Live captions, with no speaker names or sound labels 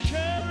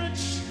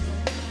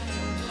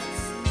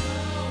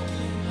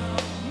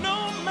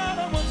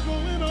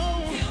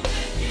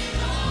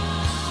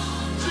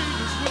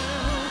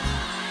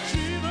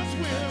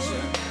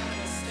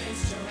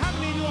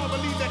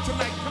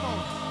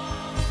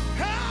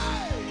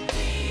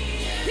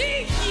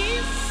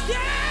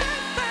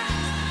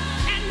steadfast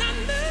and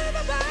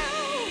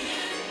unmovable,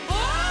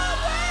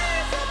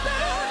 always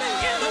abounding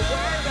in the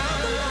work of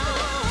the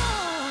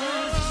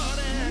Lord.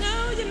 No,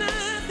 you're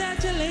not that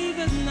your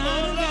labor's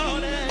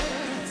not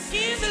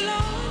in the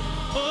Lord.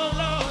 Oh,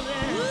 Lord.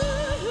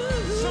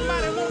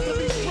 Somebody wants to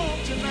be strong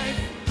tonight.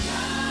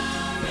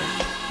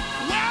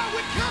 Well,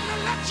 we come to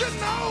let you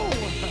know.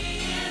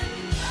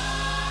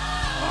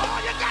 All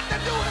you got to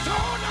do is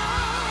hold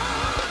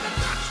on.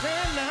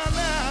 Stand down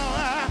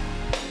now.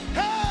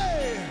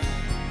 Hey.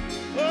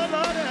 Oh,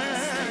 Lord.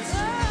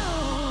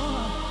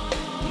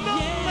 No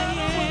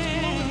matter what's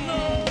going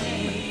on.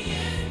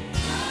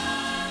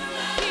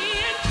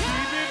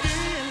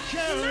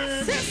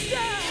 My sister.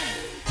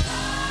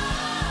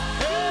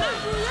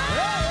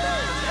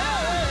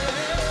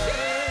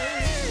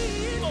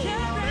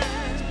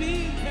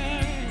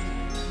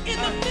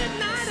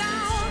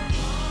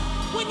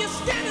 When you're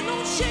standing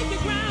on shaky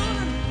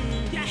ground,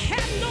 you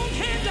have no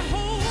hand to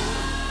hold.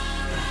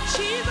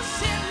 Jesus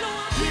said, "Lo,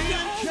 I'll be you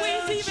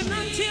always, even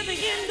until the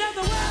end of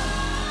the world.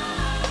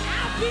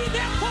 I'll be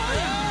there for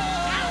you.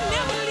 I'll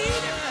never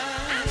leave you.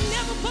 I'll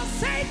never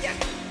forsake you."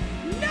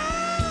 No,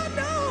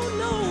 no,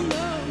 no,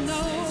 no,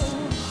 no,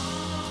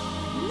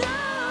 no.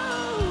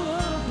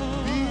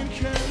 Be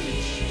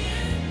encouraged.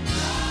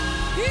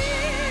 Be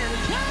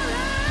encouraged.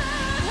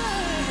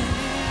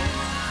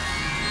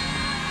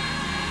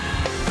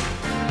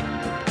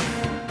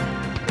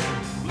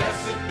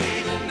 Blessed be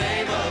the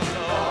name of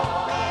the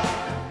Lord.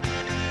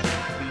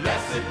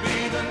 Blessed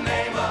be the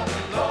name of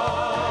the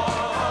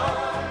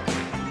Lord.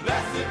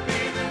 Blessed be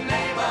the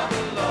name of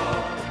the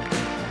Lord.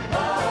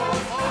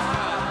 Most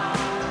High.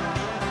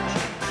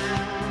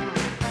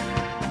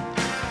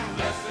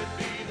 Blessed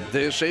be the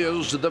This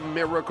is the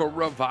Miracle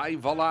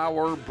Revival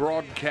Hour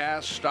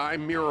broadcast.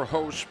 I'm your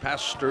host,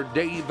 Pastor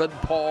David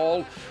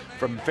Paul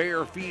from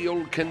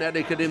Fairfield,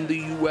 Connecticut in the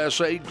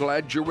USA.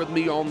 Glad you're with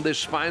me on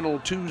this final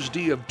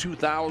Tuesday of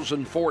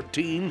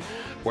 2014.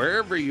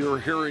 Wherever you're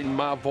hearing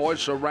my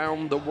voice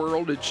around the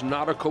world, it's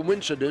not a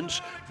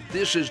coincidence.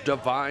 This is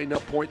divine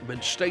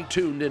appointment. Stay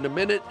tuned. In a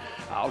minute,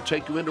 I'll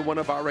take you into one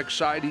of our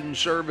exciting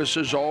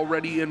services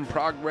already in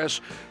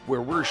progress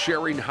where we're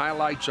sharing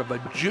highlights of a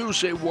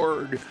juicy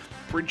word,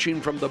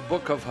 preaching from the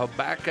book of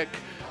Habakkuk.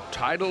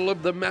 Title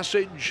of the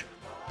message,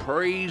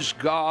 Praise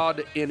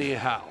God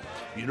Anyhow.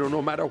 You know,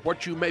 no matter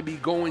what you may be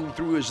going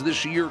through as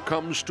this year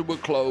comes to a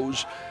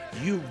close,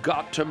 you've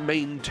got to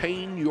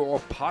maintain your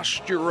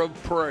posture of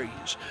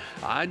praise.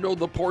 I know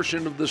the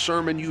portion of the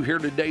sermon you hear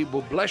today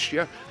will bless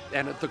you,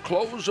 and at the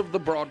close of the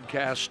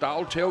broadcast,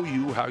 I'll tell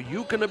you how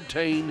you can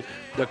obtain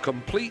the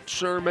complete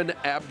sermon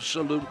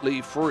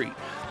absolutely free.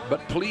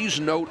 But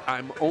please note,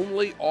 I'm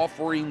only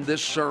offering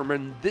this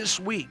sermon this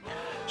week.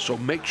 So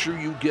make sure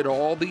you get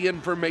all the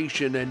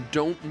information and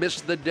don't miss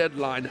the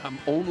deadline. I'm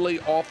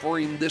only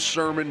offering this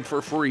sermon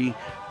for free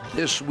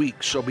this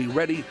week. So be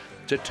ready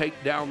to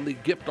take down the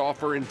gift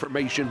offer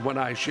information when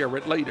I share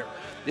it later.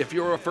 If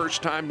you're a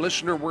first-time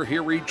listener, we're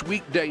here each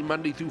weekday,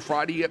 Monday through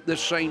Friday at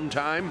this same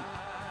time.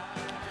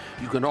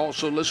 You can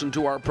also listen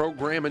to our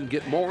program and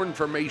get more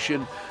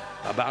information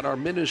about our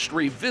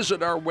ministry.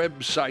 Visit our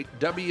website,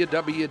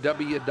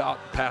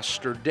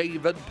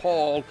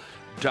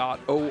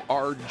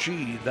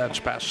 www.pastordavidpaul.org. That's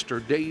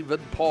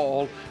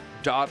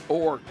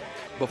pastordavidpaul.org.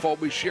 Before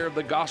we share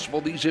the gospel,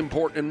 these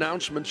important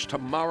announcements.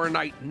 Tomorrow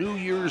night, New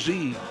Year's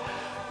Eve,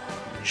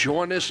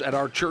 join us at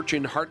our church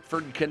in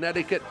Hartford,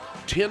 Connecticut,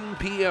 10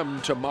 p.m.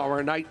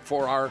 tomorrow night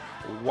for our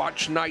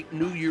Watch Night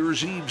New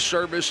Year's Eve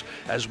service.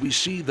 As we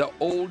see the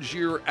old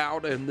year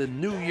out and the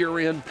new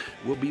year in,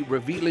 we'll be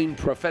revealing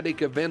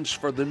prophetic events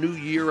for the new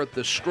year. At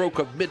the stroke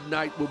of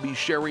midnight, we'll be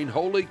sharing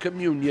Holy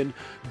Communion.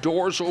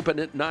 Doors open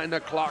at 9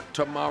 o'clock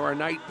tomorrow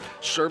night.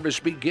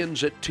 Service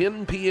begins at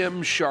 10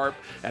 p.m. sharp,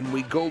 and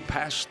we go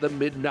past the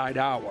midnight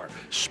hour.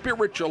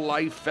 Spiritual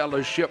Life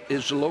Fellowship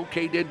is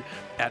located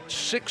at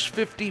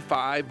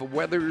 655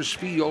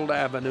 Weathersfield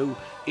Avenue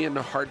in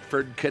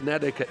Hartford,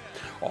 Connecticut.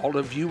 All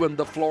of you in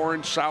the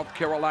Florence, South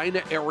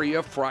Carolina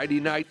area, Friday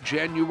night,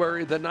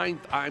 January the 9th,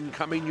 I'm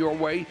coming your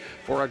way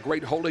for a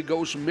great Holy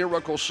Ghost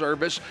miracle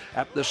service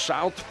at the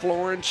South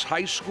Florence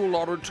High School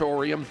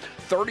Auditorium,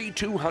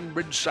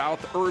 3200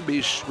 South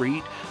Irby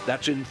Street.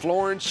 That's in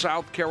Florence,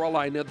 South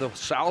Carolina, the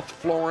South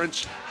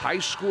Florence High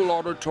School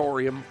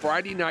Auditorium,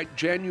 Friday night,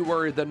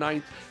 January the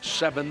 9th,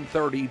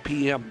 7:30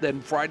 p.m. Then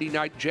Friday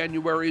night,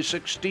 January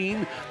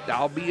 16,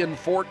 I'll be in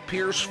Fort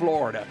Pierce,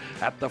 Florida,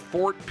 at the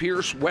Fort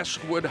Pierce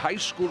Westwood High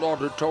School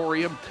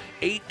Auditorium,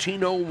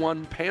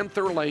 1801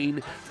 Panther Lane,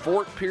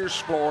 Fort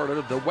Pierce,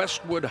 Florida, the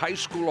Westwood High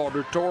School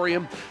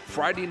Auditorium,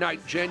 Friday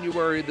night,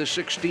 January the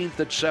 16th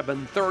at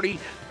 7:30,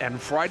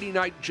 and Friday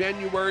night,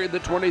 January the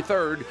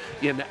 23rd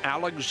in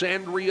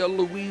Alexandria,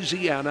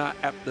 Louisiana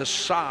at the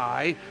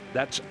SAI,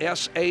 that's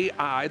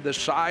S-A-I, the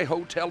SAI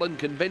Hotel and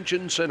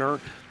Convention Center,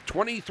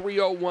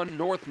 2301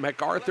 North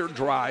MacArthur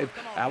Drive,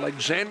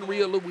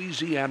 Alexandria,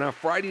 Louisiana,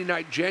 Friday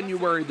night,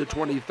 January the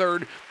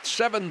 23rd,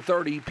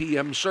 7:30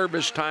 p.m.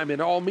 service time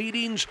in all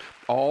meetings.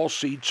 All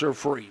seats are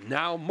free.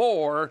 Now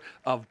more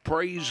of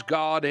Praise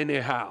God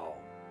Anyhow.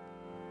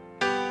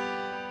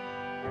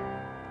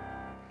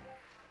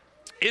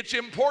 It's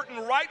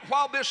important right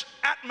while this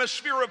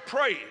atmosphere of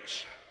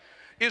praise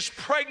is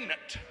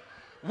pregnant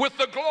with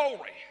the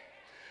glory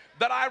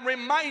that I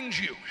remind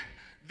you,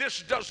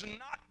 this does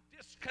not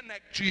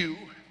disconnect you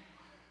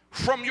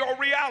from your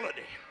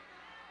reality.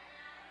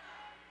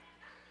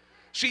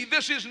 See,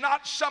 this is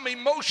not some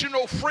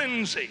emotional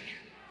frenzy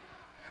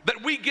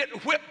that we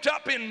get whipped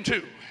up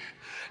into,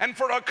 and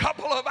for a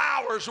couple of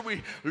hours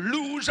we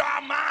lose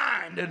our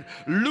mind and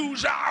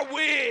lose our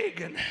wig,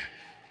 and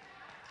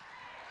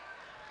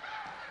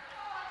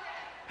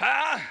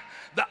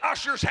the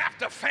ushers have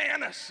to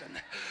fan us, and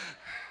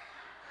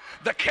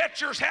the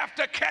catchers have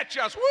to catch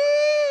us. Woo!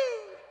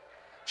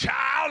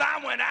 Child,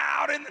 I went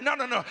out and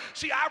no.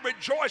 See, I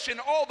rejoice in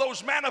all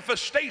those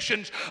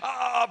manifestations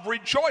of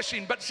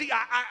rejoicing. But see,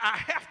 I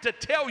have to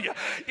tell you,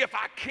 if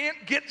I can't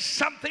get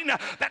something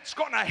that's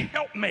going to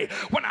help me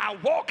when I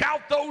walk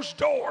out those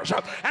doors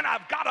and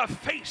I've got to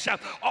face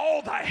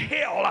all the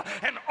hell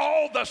and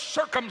all the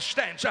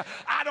circumstance,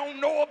 I don't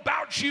know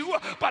about you,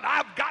 but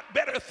I've got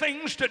better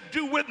things to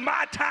do with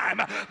my time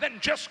than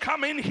just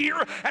come in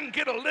here and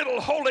get a little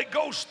Holy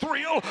Ghost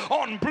thrill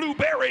on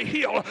Blueberry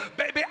Hill.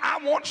 Baby, I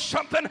want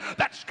something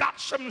that's got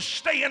some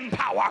staying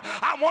power.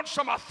 I want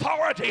some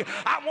authority.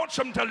 I want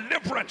some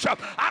deliverance.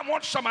 I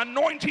want some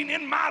anointing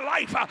in my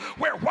life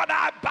where what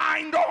I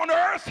bind on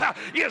earth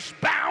is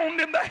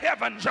bound in the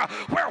heavens,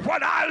 where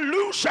what I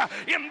loose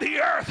in the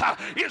earth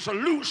is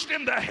loosed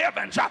in the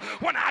heavens.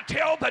 When I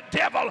tell the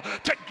devil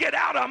to get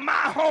out of my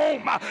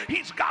home,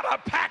 he's got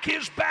to pack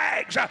his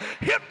bags,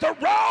 hit the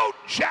road,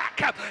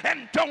 Jack,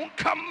 and don't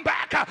come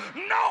back.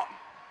 No.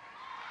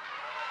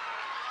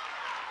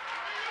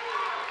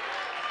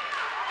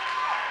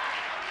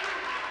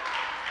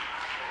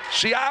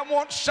 See, I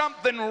want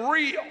something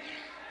real.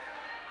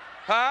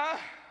 I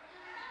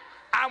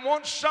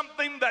want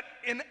something that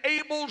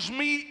enables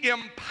me,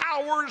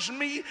 empowers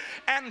me,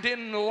 and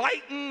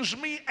enlightens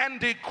me,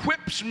 and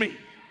equips me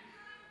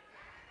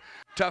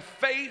to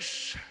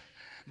face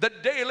the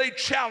daily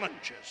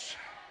challenges.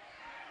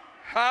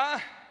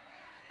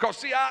 Because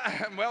see,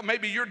 well,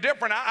 maybe you're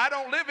different. I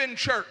don't live in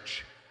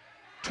church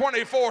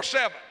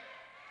 24/7,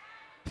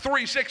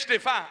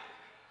 365.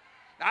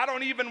 I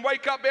don't even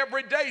wake up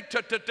every day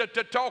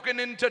to talking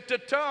into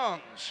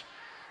tongues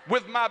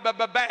with my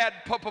bad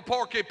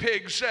porky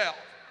pig self.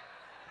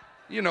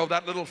 You know,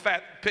 that little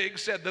fat pig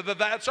said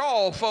that's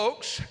all,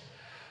 folks.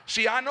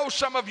 See, I know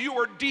some of you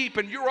are deep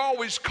and you're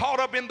always caught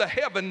up in the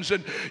heavens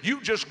and you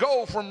just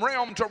go from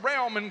realm to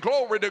realm and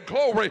glory to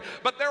glory.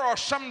 But there are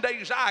some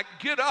days I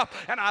get up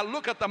and I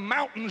look at the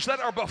mountains that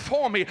are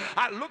before me.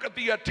 I look at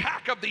the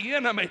attack of the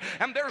enemy,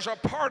 and there's a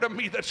part of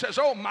me that says,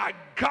 oh my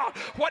God,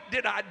 what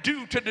did I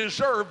do to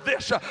deserve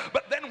this?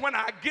 But then when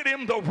I get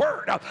in the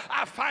Word,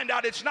 I find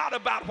out it's not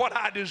about what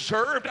I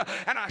deserved,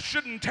 and I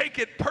shouldn't take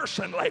it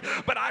personally,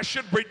 but I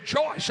should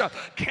rejoice,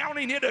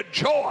 counting it a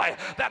joy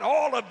that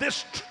all of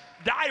this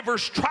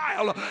diverse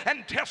trial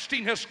and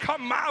testing has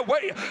come my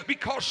way.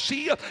 Because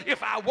see,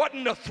 if I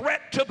wasn't a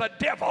threat to the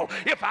devil,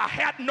 if I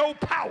had no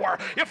power,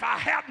 if I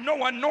had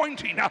no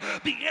anointing,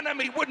 the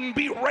enemy wouldn't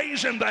be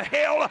raising the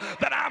hell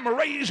that I'm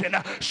raising.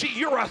 See,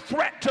 you're a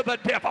threat to the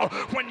devil.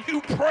 When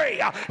you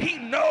pray, he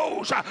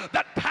knows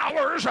that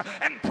powers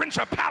and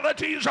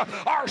principalities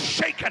are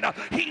shaken.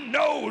 He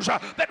knows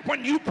that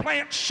when you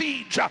plant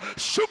seeds,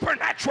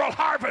 supernatural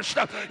harvest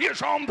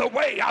is on the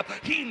way.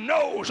 He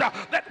knows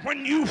that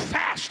when you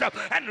fast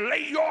and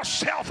lay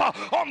yourself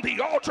on the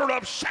altar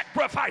of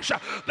sacrifice,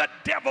 the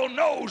devil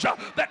knows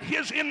that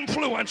his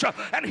influence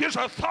and his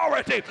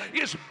authority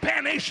is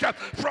banished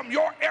from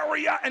your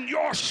area and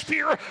your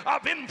sphere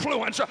of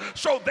influence.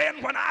 So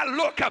then when I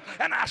look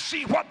and I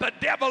see what the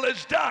devil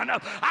has done,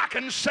 I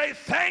can say,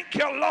 thank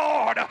you,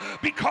 Lord,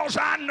 because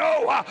I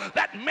know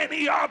that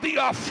many are the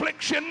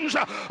afflictions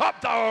of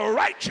the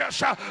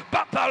righteous,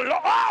 but the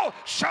Lord, oh,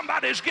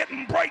 somebody's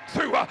getting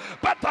breakthrough,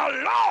 but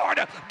the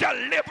Lord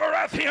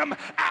delivereth him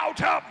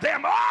out of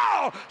them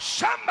all.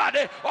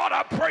 Somebody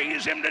ought to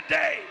praise him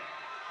today.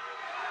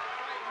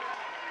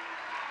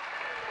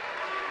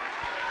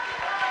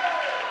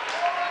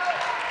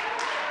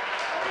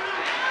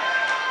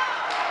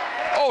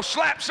 Oh,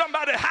 slap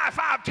somebody, high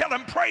five, tell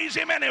him praise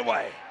him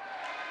anyway.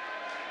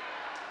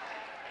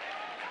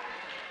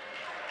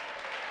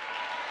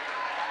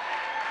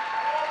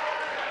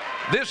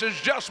 This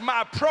is just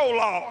my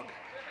prologue.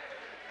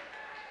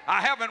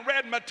 I haven't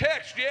read my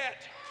text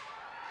yet.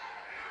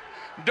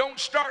 Don't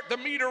start the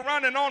meter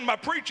running on my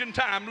preaching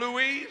time,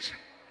 Louise.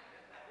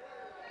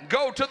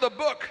 Go to the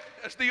book,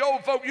 as the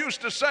old folk used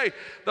to say,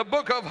 the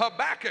book of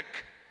Habakkuk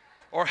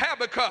or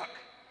Habakkuk.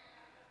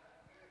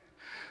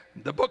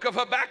 The book of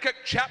Habakkuk,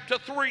 chapter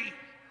 3.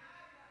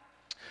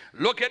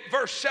 Look at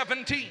verse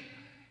 17.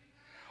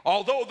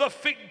 Although the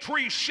fig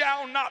tree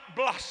shall not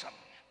blossom,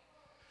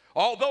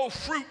 Although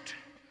fruit,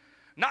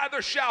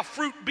 neither shall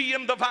fruit be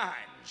in the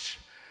vines.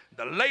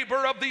 The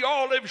labor of the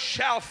olive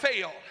shall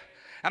fail,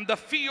 and the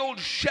field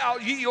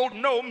shall yield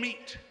no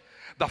meat.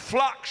 The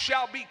flock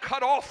shall be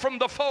cut off from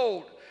the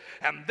fold,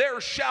 and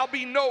there shall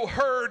be no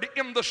herd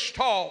in the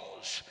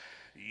stalls.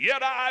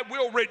 Yet I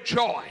will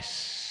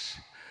rejoice.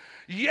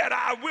 Yet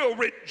I will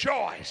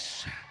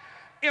rejoice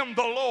in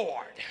the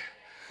Lord.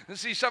 And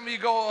see, some of you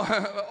go,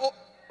 oh,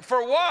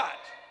 for what?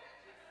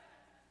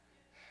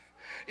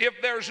 If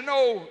there's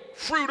no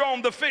fruit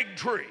on the fig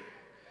tree,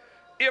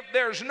 if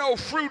there's no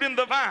fruit in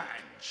the vines,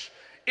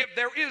 if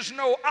there is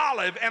no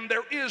olive and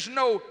there is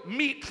no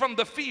meat from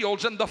the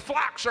fields and the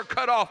flocks are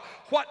cut off,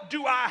 what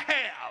do I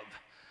have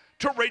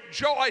to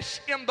rejoice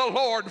in the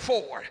Lord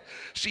for?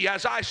 See,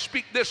 as I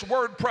speak this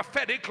word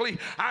prophetically,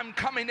 I'm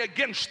coming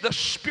against the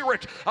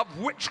spirit of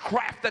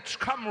witchcraft that's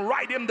come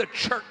right in the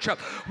church,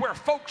 where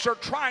folks are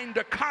trying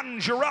to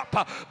conjure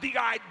up the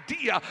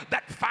idea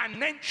that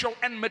financial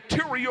and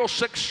material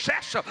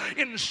success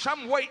in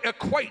some way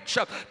equates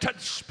to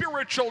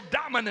spiritual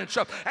dominance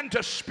and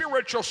to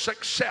spiritual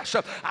success.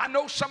 I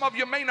know some of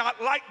you may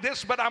not like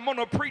this, but I'm going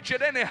to preach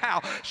it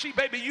anyhow. See,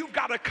 baby, you've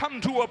got to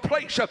come to a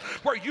place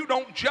where you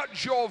don't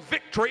judge your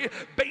victory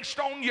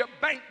based on your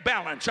bank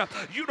balance.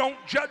 You don't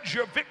judge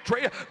your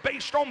victory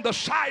based on the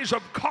size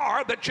of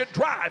car that you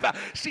drive.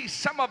 See,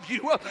 some of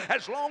you,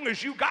 as long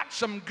as you got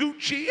some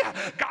Gucci,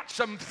 got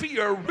some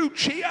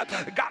Fiorucci,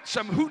 got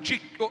some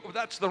hoochie, oh,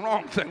 that's the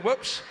wrong thing,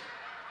 whoops.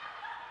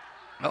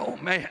 Oh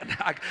man,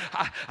 I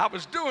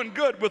was doing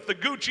good with the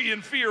Gucci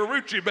and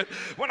Fiorucci, but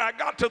when I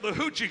got to the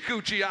hoochie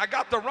coochie, I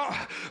got the wrong,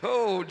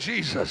 oh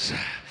Jesus.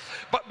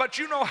 But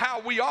you know how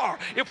we are.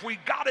 If we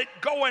got it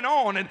going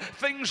on and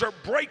things are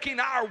breaking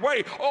our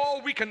way,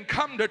 oh, we can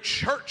come to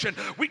church and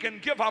we can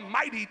give a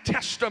mighty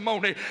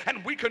testimony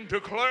and we can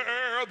declare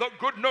the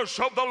goodness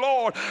of the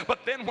Lord.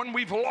 But then when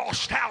we've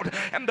lost out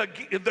and the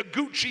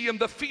Gucci and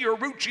the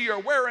Fiorucci are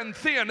wearing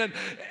thin and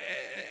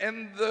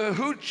the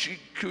hoochie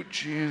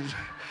coochie is...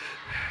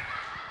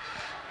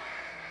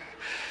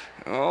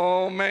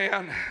 Oh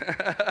man.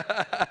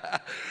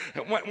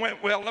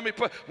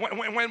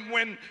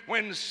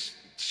 When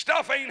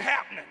stuff ain't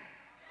happening,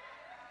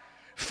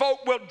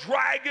 folk will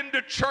drag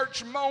into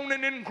church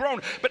moaning and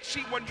groaning. But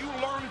see, when you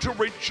learn to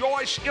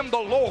rejoice in the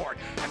Lord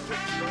and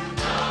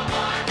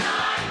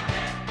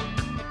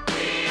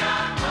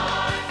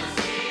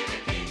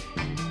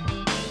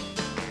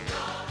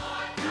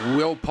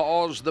We'll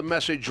pause the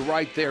message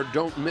right there.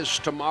 Don't miss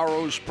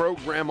tomorrow's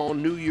program on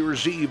New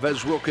Year's Eve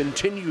as we'll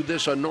continue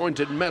this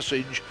anointed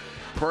message,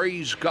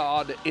 Praise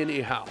God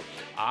Anyhow.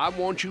 I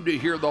want you to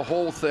hear the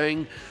whole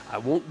thing. I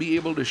won't be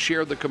able to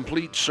share the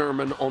complete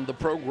sermon on the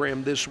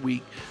program this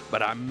week,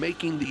 but I'm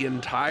making the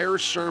entire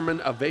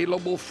sermon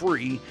available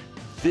free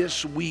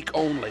this week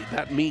only.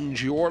 That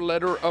means your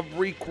letter of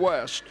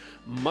request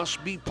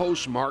must be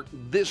postmarked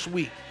this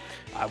week.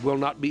 I will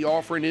not be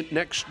offering it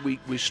next week.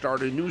 We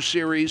start a new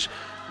series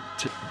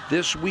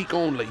this week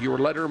only. Your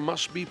letter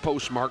must be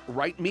postmarked.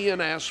 Write me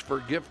and ask for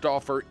gift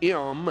offer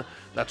M.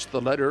 That's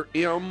the letter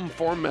M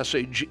for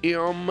message,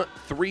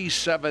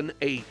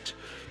 M378.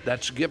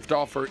 That's gift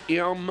offer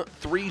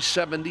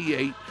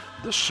M378.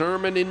 The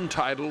sermon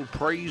entitled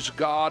Praise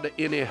God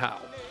Anyhow.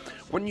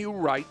 When you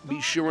write,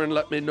 be sure and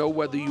let me know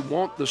whether you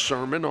want the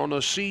sermon on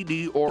a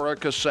CD or a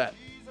cassette.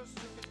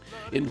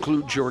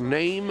 Include your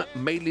name,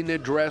 mailing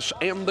address,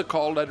 and the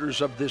call letters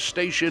of this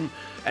station,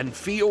 and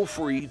feel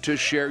free to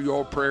share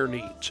your prayer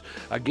needs.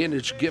 Again,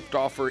 it's gift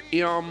offer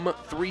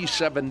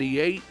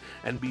M378,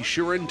 and be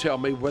sure and tell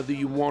me whether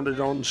you want it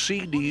on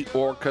CD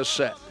or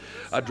cassette.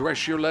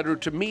 Address your letter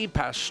to me,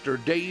 Pastor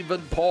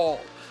David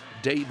Paul.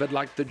 David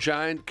like the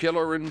giant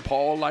killer and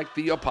Paul like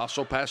the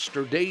apostle.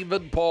 Pastor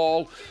David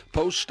Paul,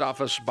 Post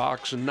Office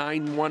Box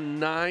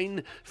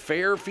 919,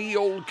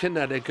 Fairfield,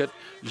 Connecticut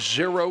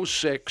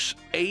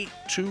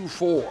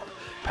 06824.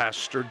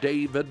 Pastor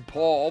David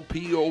Paul,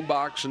 P.O.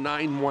 Box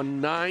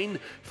 919,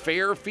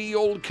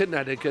 Fairfield,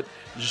 Connecticut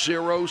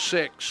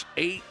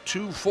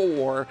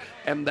 06824,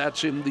 and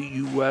that's in the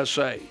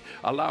USA.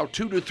 Allow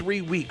 2 to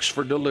 3 weeks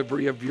for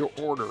delivery of your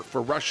order.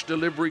 For rush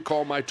delivery,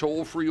 call my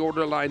toll-free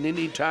order line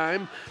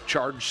anytime.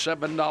 Charge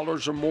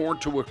 $7 or more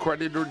to a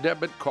credit or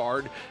debit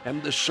card,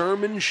 and the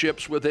sermon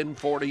ships within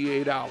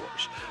 48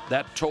 hours.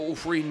 That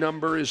toll-free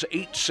number is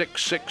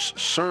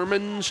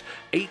 866-SERMONS,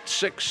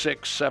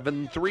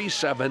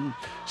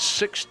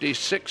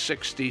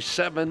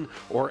 866-737-6667,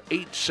 or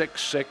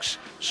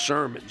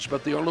 866-SERMONS.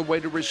 But the only way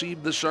to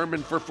receive the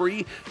sermon for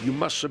free, you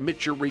must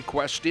submit your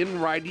request in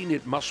writing.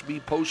 It must be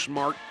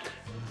postmarked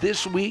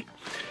this week.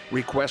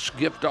 Request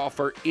gift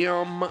offer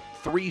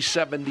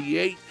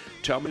M378.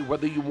 Tell me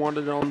whether you want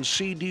it on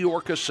CD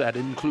or cassette.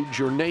 Include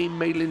your name,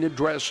 mailing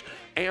address,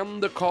 and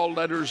the call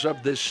letters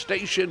of this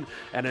station,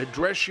 and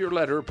address your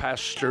letter,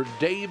 Pastor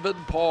David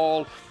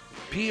Paul,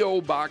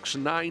 P.O. Box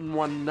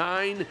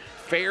 919,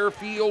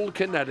 Fairfield,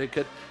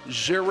 Connecticut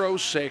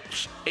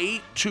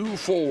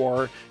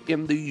 06824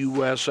 in the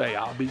USA.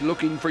 I'll be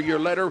looking for your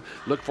letter.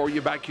 Look for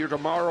you back here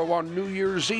tomorrow on New Year's Eve.